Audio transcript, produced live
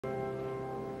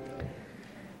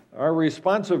Our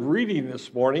responsive reading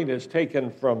this morning is taken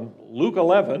from Luke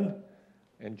 11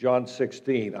 and John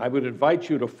 16. I would invite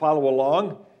you to follow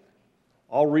along.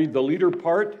 I'll read the leader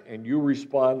part, and you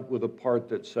respond with a part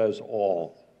that says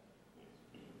all.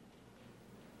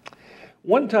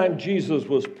 One time Jesus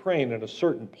was praying in a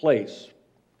certain place.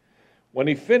 When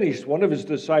he finished, one of his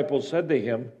disciples said to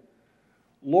him,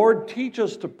 "Lord, teach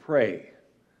us to pray,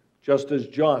 just as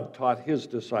John taught his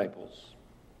disciples."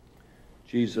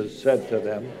 Jesus said to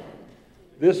them,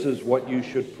 "This is what you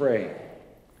should pray.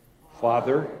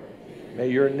 Father, may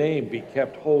your name be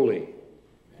kept holy.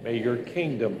 May your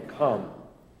kingdom come.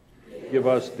 Give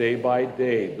us day by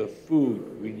day the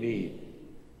food we need.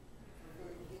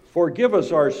 Forgive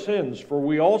us our sins, for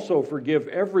we also forgive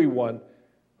everyone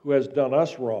who has done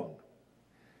us wrong.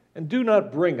 And do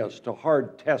not bring us to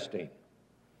hard testing."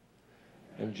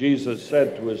 And Jesus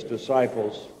said to his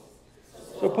disciples,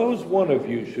 "Suppose one of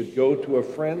you should go to a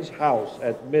friend's house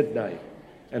at midnight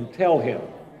and tell him,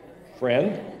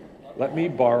 'Friend, let me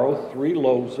borrow 3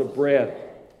 loaves of bread.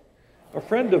 A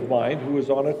friend of mine who is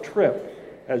on a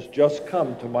trip has just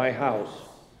come to my house,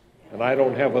 and I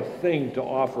don't have a thing to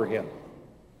offer him.'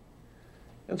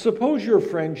 And suppose your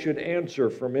friend should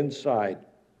answer from inside,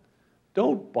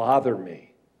 'Don't bother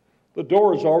me. The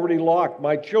door is already locked.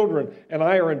 My children and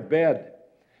I are in bed,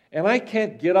 and I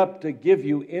can't get up to give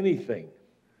you anything.'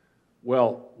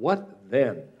 Well, what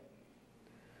then?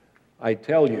 I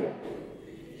tell you,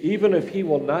 even if he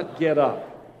will not get up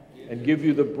and give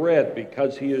you the bread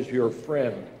because he is your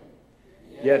friend,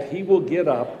 yet he will get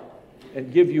up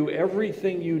and give you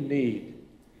everything you need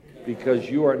because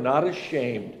you are not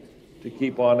ashamed to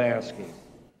keep on asking.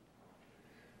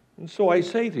 And so I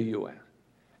say to you,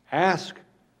 ask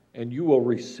and you will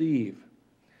receive.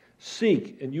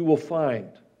 Seek and you will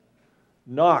find.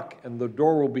 Knock and the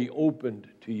door will be opened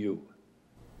to you.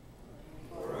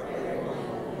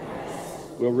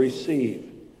 Will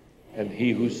receive, and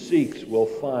he who seeks will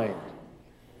find,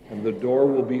 and the door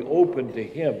will be opened to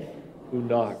him who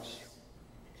knocks.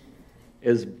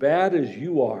 As bad as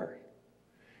you are,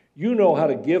 you know how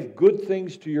to give good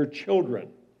things to your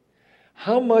children.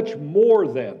 How much more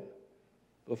then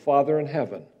the Father in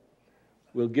heaven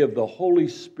will give the Holy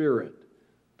Spirit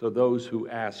to those who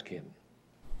ask him?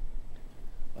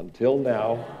 Until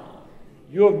now,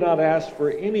 you have not asked for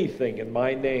anything in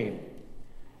my name.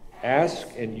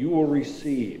 Ask and you will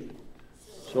receive,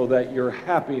 so that your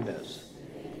happiness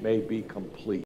may be complete."